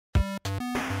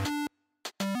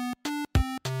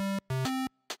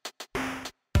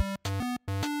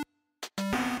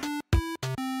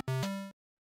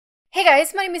Hey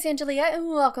guys, my name is Angelia and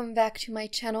welcome back to my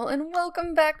channel and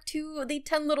welcome back to the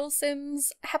 10 Little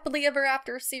Sims Happily Ever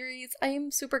After series. I am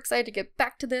super excited to get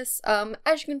back to this.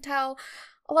 As you can tell,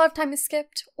 a lot of time is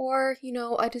skipped, or,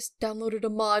 I just downloaded a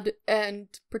mod and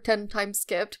pretend time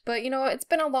skipped, but it's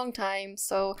been a long time,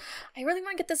 so I really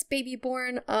want to get this baby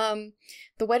born. The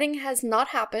wedding has not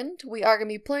happened. We are going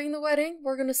to be playing the wedding.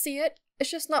 We're going to see it.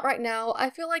 It's just not right now. I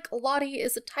feel like Lottie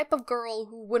is the type of girl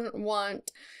who wouldn't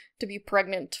want to be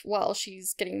pregnant while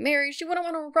she's getting married. She wouldn't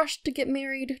want to rush to get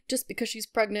married just because she's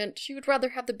pregnant. She would rather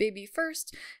have the baby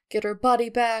first, get her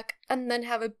body back, and then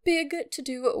have a big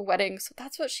to-do wedding. So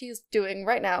that's what she's doing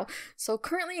right now. So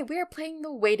currently we are playing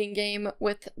the waiting game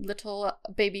with little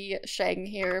baby Shang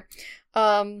here.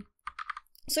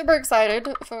 Super excited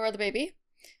for the baby,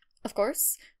 of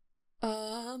course.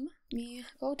 Let me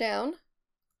go down.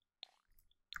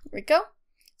 There we go.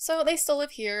 So they still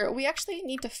live here. We actually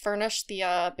need to furnish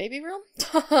the baby room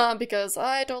because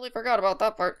I totally forgot about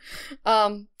that part.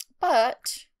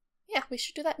 But yeah, we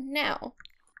should do that now.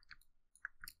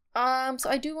 So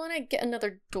I do want to get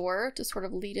another door to sort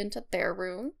of lead into their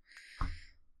room.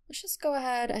 Let's just go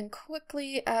ahead and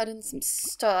quickly add in some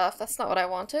stuff. That's not what I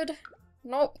wanted.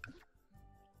 Nope.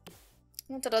 I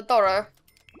wanted a door.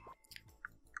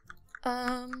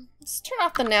 Let's turn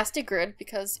off the nasty grid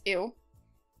because ew.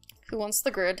 Who wants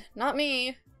the grid? Not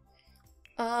me.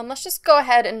 Let's just go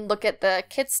ahead and look at the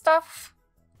kids stuff.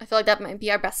 I feel like that might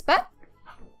be our best bet.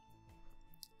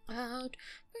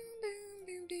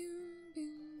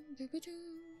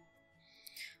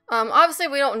 Obviously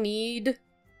we don't need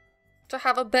to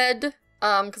have a bed,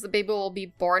 because the baby will be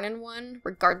born in one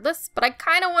regardless, but I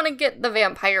kind of want to get the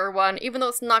vampire one, even though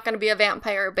it's not going to be a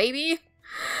vampire baby.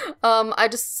 I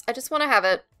just want to have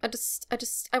it.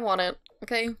 I want it,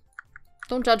 okay?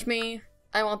 Don't judge me.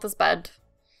 I want this bed.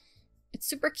 It's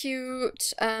super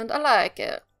cute, and I like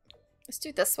it. Let's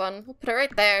do this one. We'll put it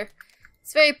right there.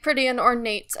 It's very pretty and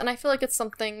ornate, and I feel like it's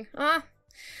something...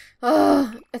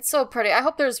 it's so pretty. I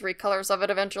hope there's recolors of it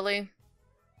eventually.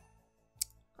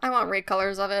 I want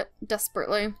recolors of it,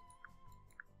 desperately.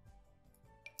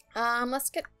 Let's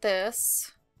get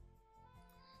this.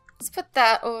 Let's put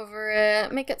that over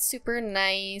it. Make it super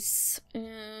nice.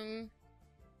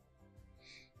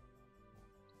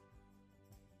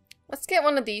 Let's get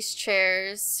one of these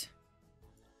chairs.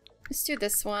 Let's do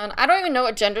this one. I don't even know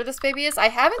what gender this baby is. I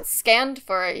haven't scanned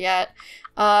for it yet.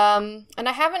 And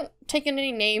I haven't taken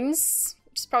any names,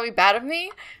 which is probably bad of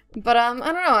me. But I don't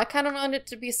know. I kind of wanted it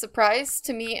to be a surprise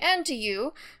to me and to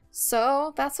you.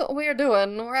 So that's what we're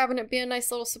doing. We're having it be a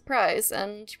nice little surprise.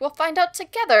 And we'll find out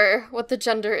together what the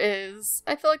gender is.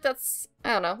 I feel like that's...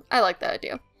 I don't know. I like that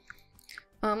idea.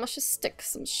 Let's just stick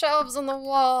some shelves on the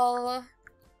wall.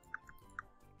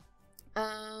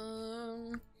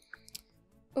 Oh,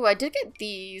 I did get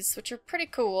these, which are pretty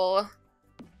cool.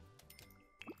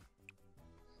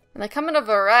 And they come in a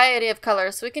variety of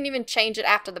colors, so we can even change it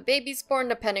after the baby's born,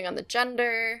 depending on the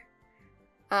gender.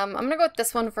 I'm gonna go with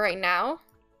this one for right now.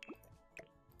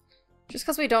 Just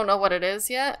because we don't know what it is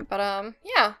yet, but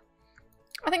yeah.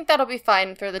 I think that'll be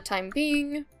fine for the time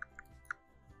being.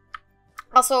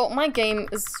 Also, my game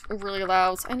is really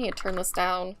loud, so I need to turn this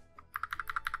down.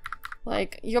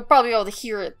 Like, you'll probably be able to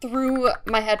hear it through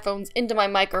my headphones into my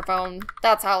microphone.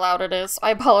 That's how loud it is. I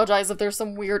apologize if there's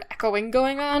some weird echoing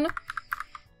going on.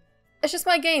 It's just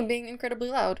my game being incredibly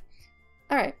loud.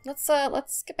 Alright, let's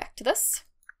get back to this.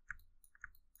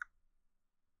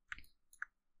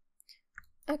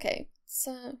 Okay,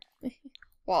 so...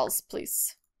 walls,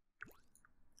 please.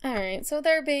 Alright, so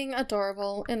they're being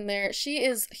adorable in there. She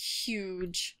is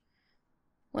huge.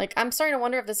 Like, I'm starting to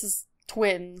wonder if this is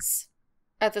twins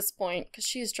at this point, because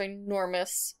she is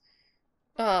ginormous.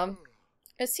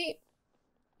 Is he...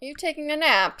 Are you taking a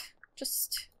nap?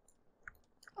 Just...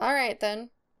 Alright then.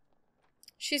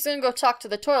 She's gonna go talk to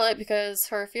the toilet because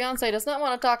her fiance does not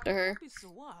want to talk to her.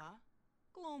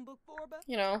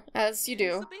 You know, as you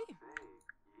do.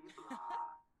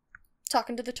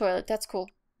 Talking to the toilet, that's cool.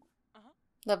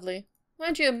 Lovely. Why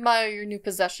don't you admire your new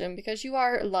possession, because you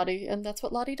are Lottie, and that's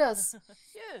what Lottie does.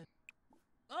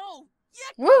 Oh!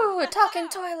 Woo! A talking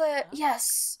toilet!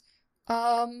 Yes!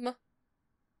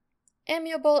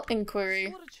 Amiable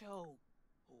inquiry.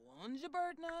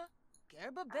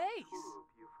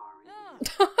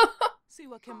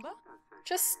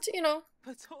 Just,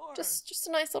 just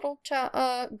a nice little chat,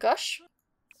 gush.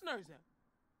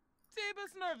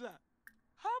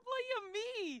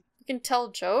 You can tell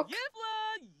joke.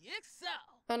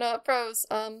 Oh no, it froze.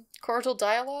 Cordial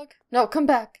dialogue? No, come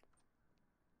back.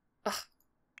 Ugh.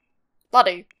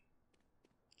 Lottie.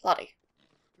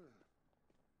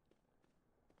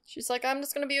 She's like, I'm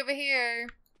just gonna be over here.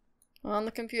 on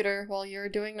the computer while you're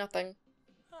doing nothing.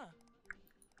 Huh.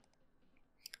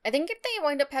 I think if they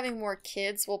wind up having more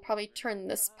kids, we'll probably turn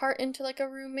this part into like a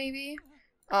room maybe.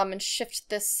 And shift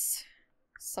this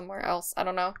somewhere else. I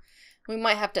don't know. We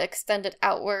might have to extend it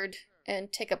outward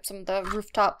and take up some of the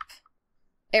rooftop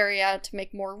area to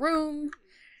make more room.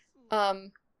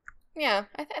 Yeah,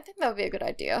 I think that would be a good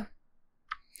idea.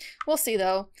 We'll see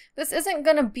though. This isn't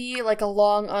gonna be like a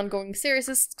long ongoing series.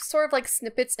 This is sort of like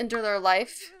snippets into their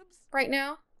life right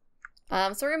now.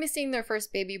 So we're gonna be seeing their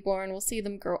first baby born. We'll see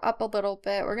them grow up a little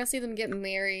bit. We're gonna see them get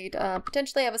married,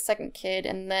 potentially have a second kid,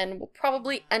 and then we'll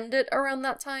probably end it around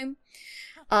that time.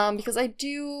 Because I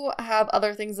do have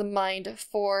other things in mind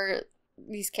for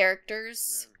these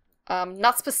characters.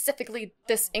 Not specifically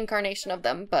this incarnation of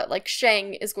them, but like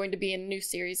Shang is going to be in a new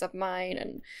series of mine,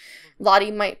 and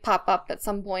Lottie might pop up at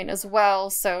some point as well,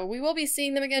 so we will be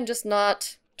seeing them again, just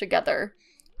not together.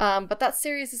 But that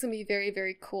series is going to be very,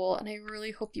 very cool, and I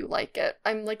really hope you like it.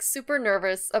 I'm like super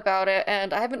nervous about it,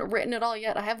 and I haven't written it all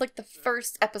yet. I have like the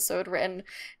first episode written,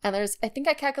 and I think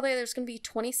I calculated there's going to be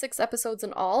 26 episodes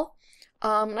in all.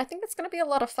 And I think it's going to be a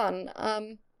lot of fun.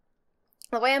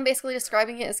 The way I'm basically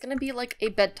describing it is going to be like a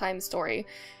bedtime story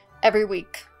every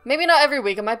week. Maybe not every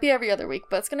week, it might be every other week,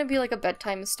 but it's going to be like a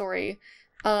bedtime story.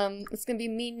 It's going to be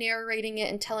me narrating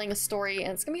it and telling a story,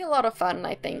 and it's going to be a lot of fun,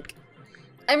 I think.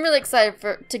 I'm really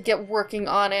excited to get working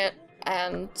on it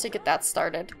and to get that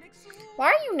started. Why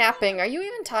are you napping? Are you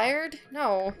even tired?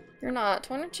 No, you're not.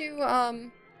 Why don't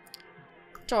you,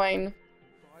 join?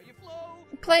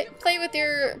 Play with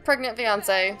your pregnant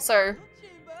fiance, sir.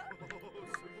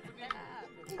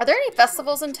 Are there any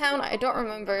festivals in town? I don't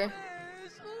remember.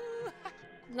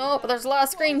 No, but there's a lot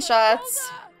of screenshots.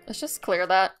 Let's just clear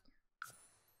that.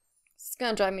 It's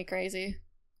gonna drive me crazy.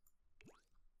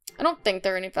 I don't think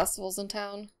there are any festivals in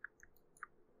town.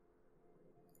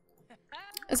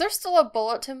 Is there still a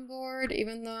bulletin board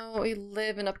even though we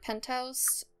live in a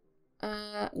penthouse?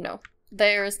 No.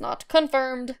 There is not.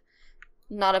 Confirmed.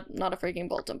 Not a freaking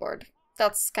bulletin board.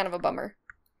 That's kind of a bummer.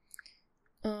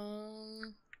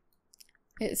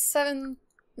 It's 7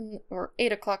 or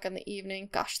 8 o'clock in the evening.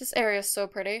 Gosh, this area is so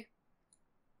pretty.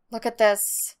 Look at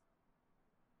this.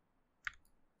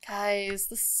 Guys,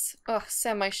 this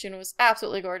semi-shun was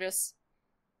absolutely gorgeous.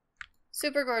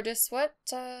 Super gorgeous. What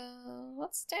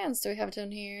stands do we have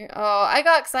down here? Oh, I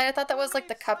got excited. I thought that was like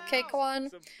the cupcake one.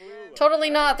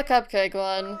 Totally not the cupcake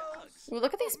one. Ooh,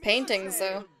 look at these paintings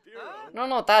though. I don't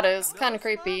know what that is. Kind of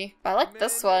creepy. But I like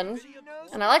this one.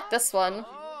 And I like this one.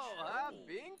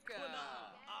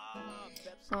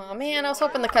 Oh man, I was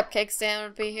hoping the cupcake stand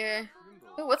would be here.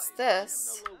 Ooh, what's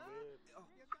this?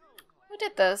 Who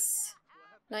did this?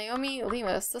 Naomi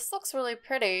Lemus. This looks really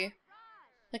pretty.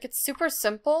 Like, it's super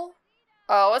simple.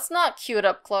 Oh, it's not cute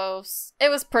up close. It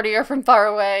was prettier from far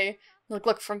away.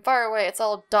 Look, from far away, it's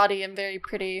all dotty and very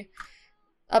pretty.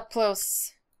 Up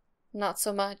close, not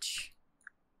so much.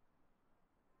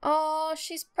 Oh,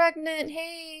 she's pregnant.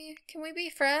 Hey, can we be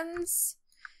friends?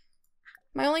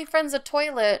 My only friend's a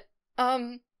toilet.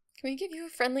 Can we give you a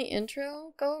friendly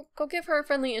intro? Go give her a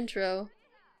friendly intro.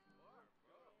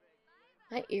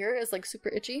 My ear is like super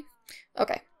itchy.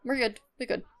 Okay, we're good. We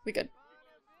good.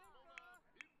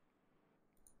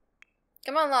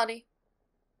 Come on, Lottie.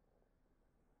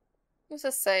 What's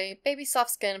this say? Baby soft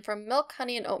skin from milk,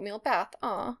 honey, and oatmeal bath.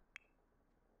 Aw.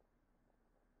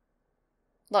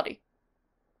 Lottie.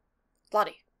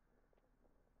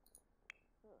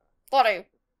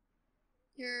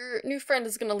 Your new friend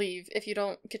is gonna leave if you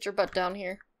don't get your butt down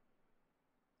here.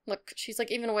 Look, she's like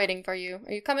even waiting for you.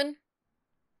 Are you coming?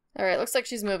 Alright, looks like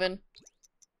she's moving.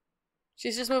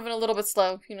 She's just moving a little bit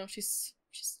slow. You know, she's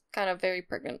kind of very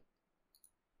pregnant.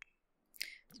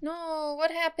 No,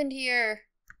 what happened here?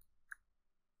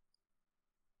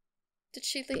 Did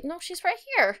she leave? No, she's right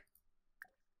here.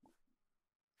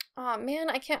 Aw, man,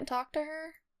 I can't talk to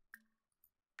her.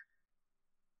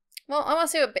 Well, I want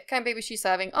to see what kind of baby she's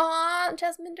having. Aw,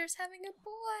 Jasminder's having a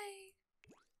boy.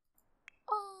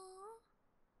 Aw.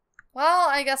 Well,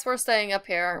 I guess we're staying up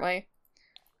here, aren't we?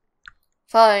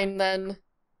 Fine, then.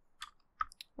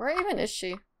 Where even is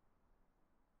she?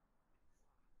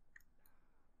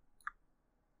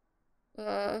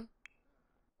 Wait,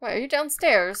 are you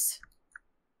downstairs?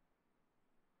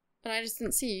 And I just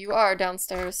didn't see you. You are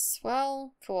downstairs.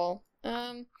 Well, cool.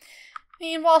 I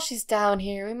mean, while she's down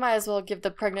here, we might as well give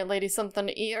the pregnant lady something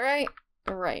to eat, right?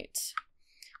 Right.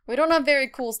 We don't have very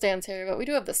cool stands here, but we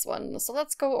do have this one. So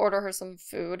let's go order her some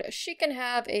food. She can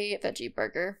have a veggie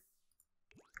burger.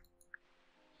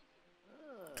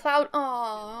 Cloud,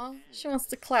 aww. She wants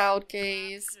to cloud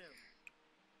gaze.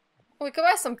 Oh, we could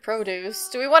buy some produce.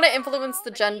 Do we want to influence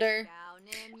the gender?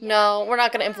 No, we're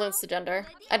not gonna influence the gender.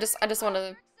 I just want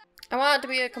to. I want it to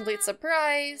be a complete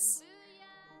surprise.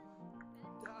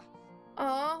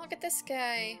 Aw, look at this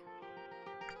guy.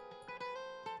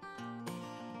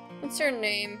 What's your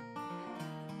name?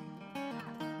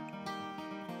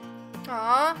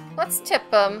 Aw, let's tip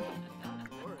him.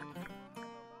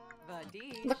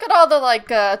 Look at all the, like,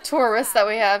 tourists that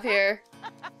we have here.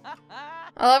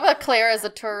 I love how Claire is a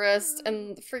tourist,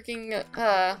 and freaking,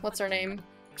 what's her name?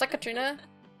 Is that Katrina?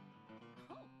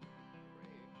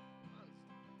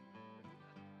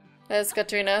 There's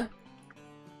Katrina.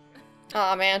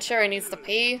 Aw, man, Sherry needs to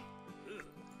pee.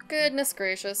 Goodness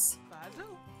gracious.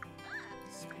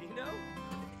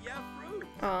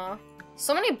 Aw.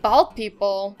 So many bald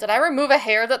people. Did I remove a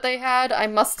hair that they had? I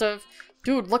must have.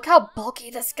 Dude, look how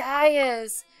bulky this guy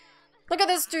is. Look at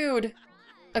this dude.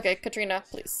 Okay, Katrina,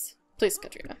 please. Please,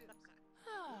 Katrina.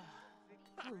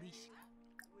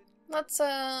 Let's,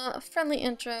 a friendly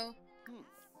intro.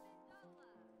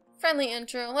 Friendly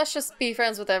intro. Let's just be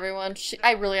friends with everyone.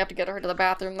 I really have to get her to the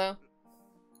bathroom, though.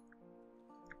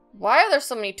 Why are there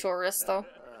so many tourists, though?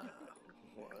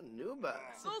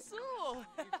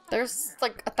 There's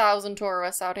like 1,000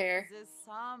 tourists out here.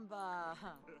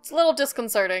 It's a little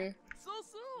disconcerting.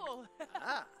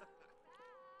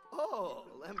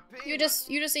 You just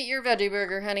eat your veggie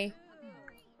burger, honey.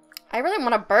 I really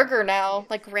want a burger now.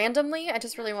 Like, randomly? I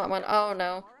just really want one. Oh,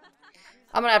 no.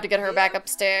 I'm gonna have to get her back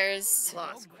upstairs.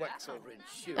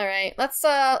 Alright, let's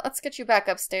get you back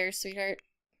upstairs, sweetheart.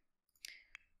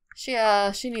 She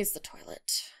needs the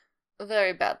toilet.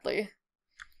 Very badly.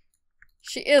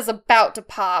 She is about to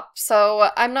pop, so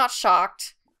I'm not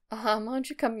shocked. Why don't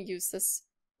you come use this?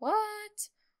 What?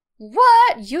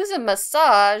 What? Use a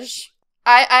massage?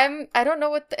 I don't know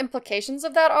what the implications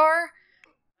of that are,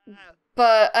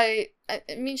 but I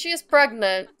mean, she is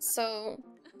pregnant, so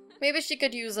maybe she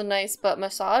could use a nice butt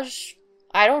massage.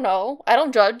 I don't know. I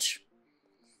don't judge.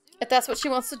 If that's what she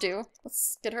wants to do.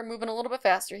 Let's get her moving a little bit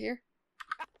faster here.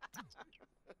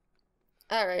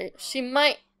 Alright, she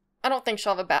might... I don't think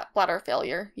she'll have a bladder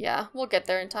failure. Yeah, we'll get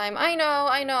there in time. I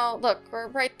know. Look, we're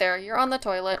right there. You're on the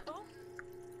toilet.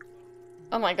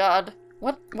 Oh my god.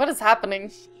 What is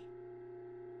happening?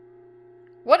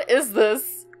 What is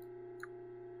this?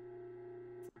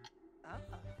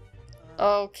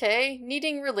 Okay,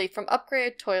 needing relief from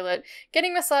upgraded toilet.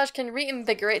 Getting massage can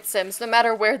reinvigorate Sims no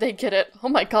matter where they get it. Oh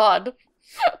my god.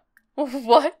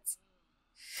 What?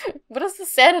 What does the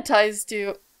sanitize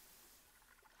do?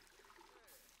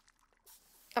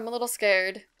 I'm a little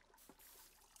scared.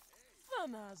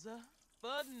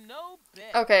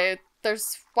 Okay,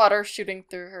 there's water shooting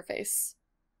through her face.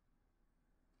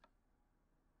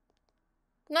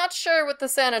 Not sure what the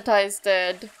sanitize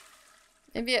did.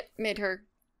 Maybe it made her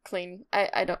clean.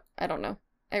 I don't know.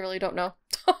 I really don't know.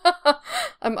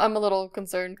 I'm a little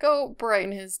concerned. Go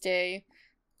brighten his day.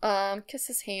 Kiss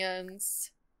his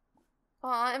hands.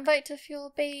 Aw, invite to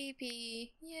fuel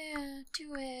baby. Yeah,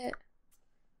 do it.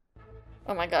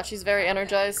 Oh my gosh, she's very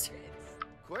energized.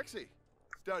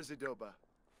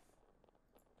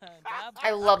 I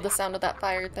love the sound of that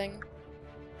fire thing.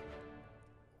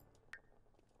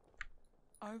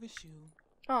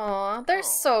 Aw, they're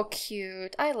so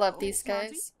cute. I love these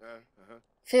guys.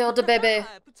 Feel the baby.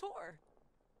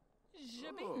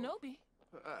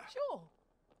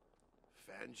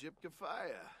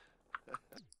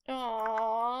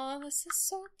 Aw, this is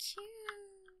so cute.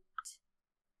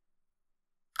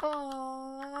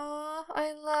 Aww,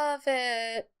 I love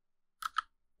it.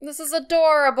 This is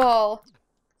adorable.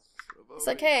 It's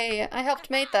like, hey, I helped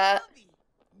make that.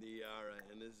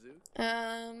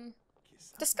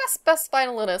 Discuss best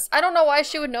violinist. I don't know why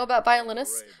she would know about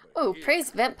violinists. Oh, praise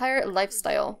vampire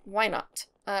lifestyle. Why not?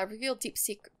 Reveal deep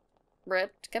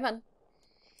secret. Come on.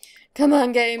 Come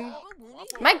on, game.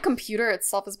 My computer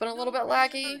itself has been a little bit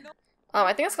laggy.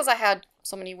 I think it's because I had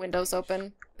so many windows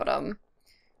open. But,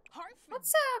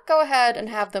 let's go ahead and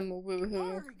have them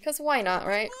woohoo, because why not,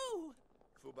 right?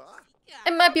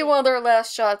 It might be one of their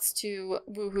last shots to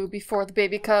woohoo before the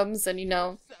baby comes and, you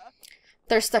know,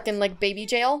 they're stuck in, like, baby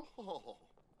jail.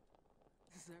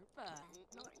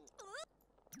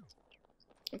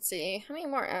 Let's see, how many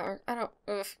more hours? I don't...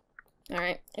 Oof.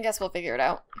 Alright, I guess we'll figure it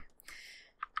out.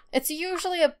 It's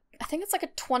usually I think it's like a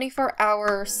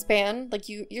 24-hour span. Like,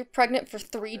 you're pregnant for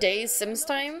 3 days Sims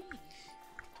time.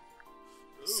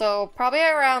 So, probably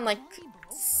around, like,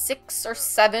 6 or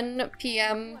 7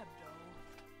 p.m.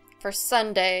 for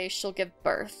Sunday, she'll give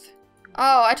birth.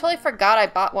 Oh, I totally forgot I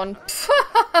bought one.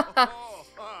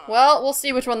 Well, we'll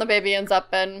see which one the baby ends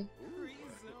up in.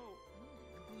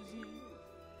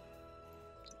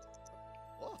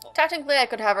 Technically, I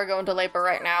could have her go into labor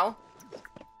right now.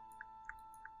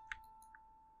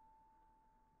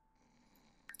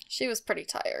 She was pretty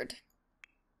tired.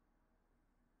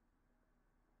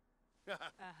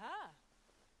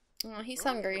 Oh, he's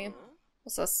hungry.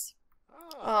 What's this?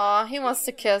 Aw, he wants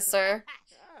to kiss her.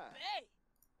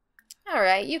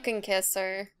 Alright, you can kiss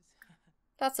her.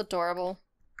 That's adorable.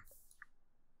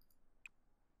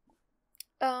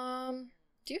 Do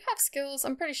you have skills?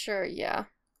 I'm pretty sure, yeah.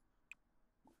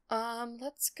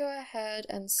 Let's go ahead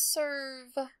and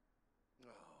serve.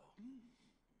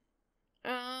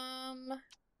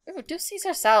 Ooh, do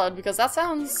Caesar salad, because that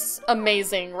sounds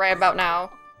amazing right about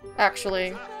now,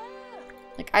 actually.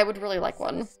 Like, I would really like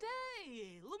one.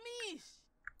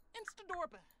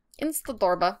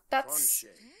 Instadorba. That's...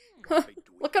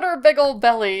 Look at her big old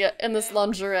belly in this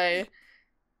lingerie.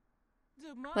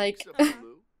 Like, this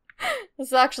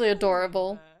is actually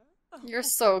adorable. You're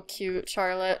so cute,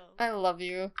 Charlotte. I love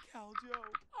you.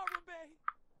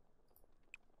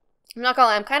 I'm not gonna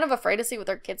lie, I'm kind of afraid to see what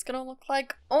their kid's gonna look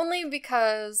like. Only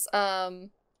because,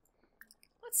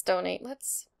 let's donate.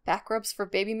 Let's back rubs for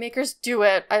baby makers. Do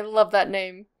it. I love that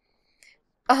name.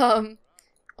 Only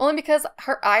because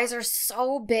her eyes are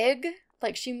so big.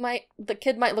 Like, the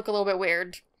kid might look a little bit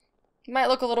weird. He might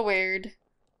look a little weird.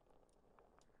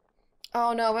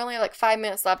 Oh no, we only have like 5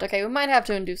 minutes left. Okay, we might have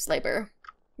to induce labor.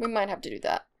 We might have to do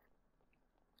that.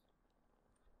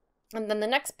 And then the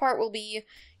next part will be,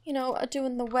 you know,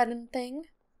 doing the wedding thing.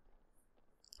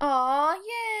 Aw,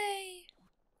 yay!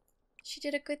 She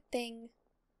did a good thing.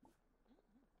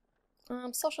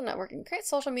 Social networking. Create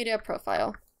social media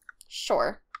profile.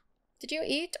 Sure. Did you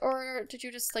eat, or did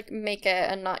you just, like, make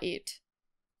it and not eat?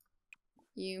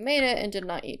 You made it and did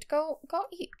not eat. Go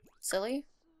eat, silly.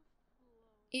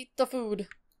 Eat the food.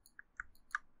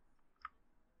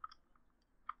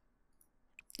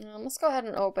 Let's go ahead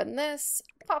and open this.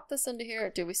 Pop this into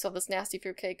here. Dude, we still have this nasty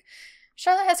fruitcake.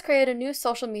 Charlotte has created a new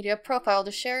social media profile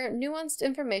to share nuanced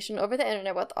information over the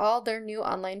internet with all their new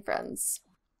online friends.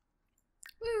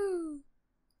 Woo!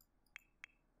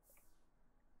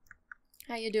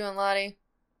 How you doing, Lottie?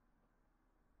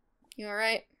 You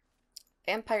alright?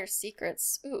 Vampire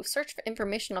secrets. Ooh, search for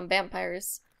information on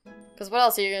vampires. Because what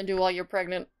else are you gonna do while you're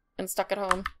pregnant and stuck at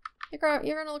home? You're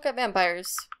gonna look at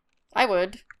vampires. I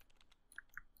would.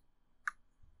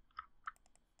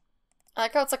 I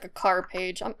like how it's like a car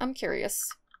page. I'm curious.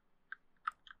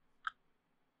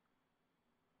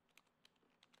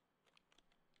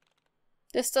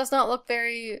 This does not look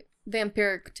very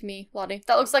vampiric to me, Lottie.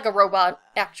 That looks like a robot,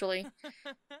 actually.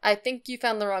 I think you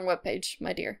found the wrong webpage,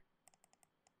 my dear.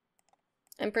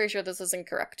 I'm pretty sure this is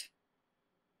incorrect.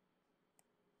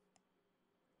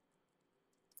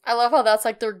 I love how that's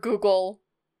like their Google.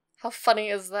 How funny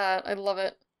is that? I love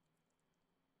it.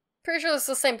 Pretty sure this is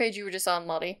the same page you were just on,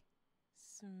 Lottie.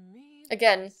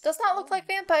 Again, does not look like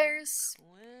vampires.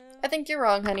 I think you're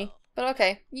wrong, honey. But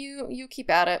okay, you keep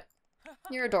at it.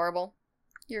 You're adorable.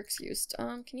 You're excused.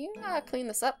 Can you clean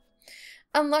this up?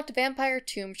 Unlocked Vampire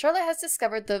Tomb. Charlotte has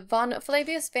discovered the Von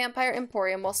Flavius Vampire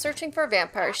Emporium while searching for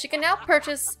vampires. She can now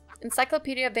purchase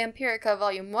Encyclopedia Vampirica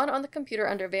Volume 1 on the computer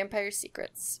under Vampire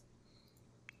Secrets.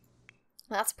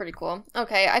 That's pretty cool.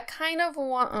 Okay, I kind of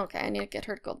want... Okay, I need to get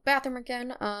her to go to the bathroom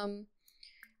again.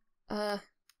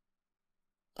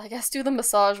 I guess do the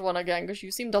massage one again, because you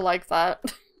seem to like that.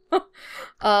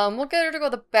 We'll get her to go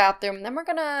to the bathroom, then we're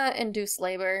gonna induce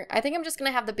labor. I think I'm just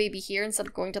gonna have the baby here instead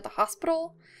of going to the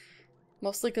hospital.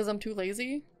 Mostly because I'm too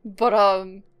lazy. But,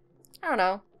 I don't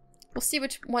know. We'll see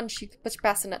which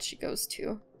bassinet she goes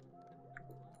to.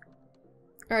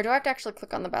 Or do I have to actually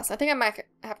click on the bassinet? I think I might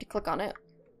have to click on it.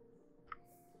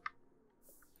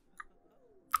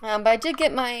 But I did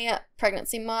get my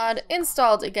pregnancy mod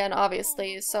installed again,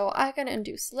 obviously, so I can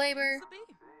induce labor.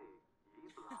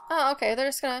 Oh, okay, they're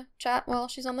just gonna chat while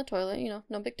she's on the toilet, you know,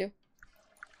 no big deal.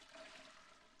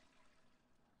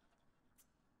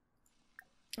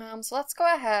 So let's go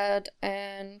ahead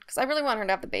and... because I really want her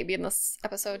to have the baby in this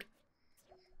episode.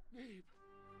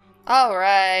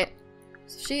 Alright.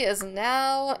 So she is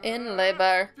now in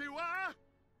labor.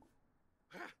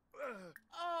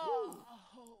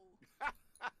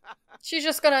 She's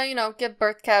just gonna, you know, give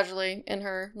birth casually in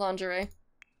her lingerie.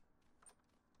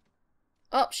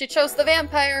 Oh, she chose the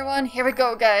vampire one. Here we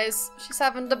go, guys. She's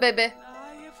having the baby.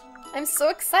 I'm so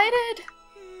excited.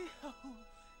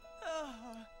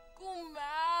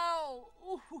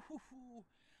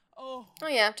 Oh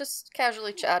yeah, just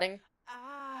casually chatting.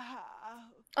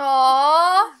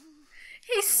 Aww.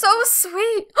 He's so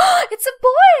sweet. It's a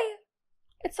boy.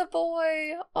 It's a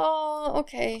boy. Oh,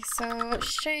 okay. So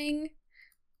Shang.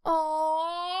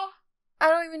 Aww. I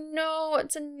don't even know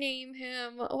what to name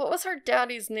him. What was her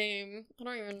daddy's name? I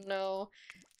don't even know.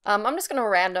 I'm just gonna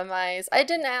randomize. I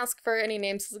didn't ask for any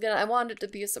names because again, I wanted it to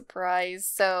be a surprise,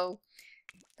 so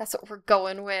that's what we're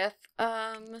going with.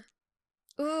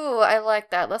 Ooh, I like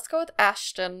that. Let's go with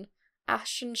Ashton.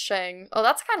 Ashton Sheng. Oh,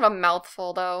 that's kind of a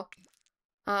mouthful though.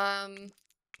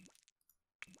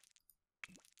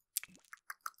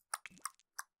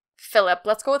 Philip.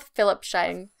 Let's go with Philip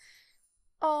Sheng.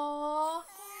 Aww.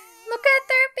 Look at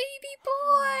their baby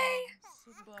boy!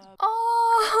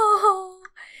 Oh!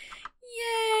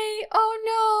 Yay!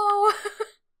 Oh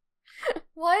no!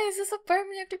 Why is this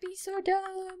apartment have to be so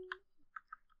dumb?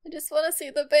 I just want to see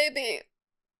the baby.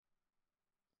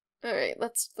 Alright,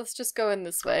 let's just go in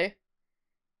this way.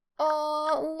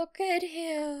 Oh, look at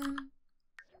him.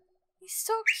 He's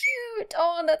so cute.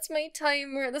 Oh, that's my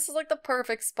timer. This is like the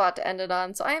perfect spot to end it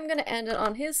on. So I am going to end it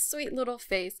on his sweet little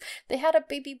face. They had a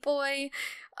baby boy.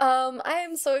 I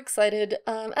am so excited.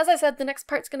 As I said, the next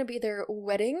part's going to be their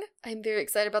wedding. I'm very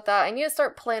excited about that. I need to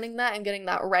start planning that and getting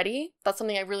that ready. That's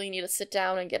something I really need to sit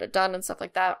down and get it done and stuff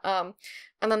like that. And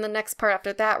then the next part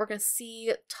after that, we're going to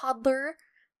see toddler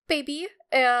baby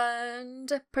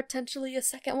and potentially a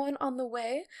second one on the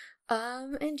way.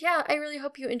 And yeah, I really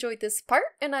hope you enjoyed this part,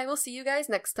 and I will see you guys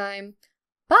next time.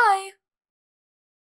 Bye!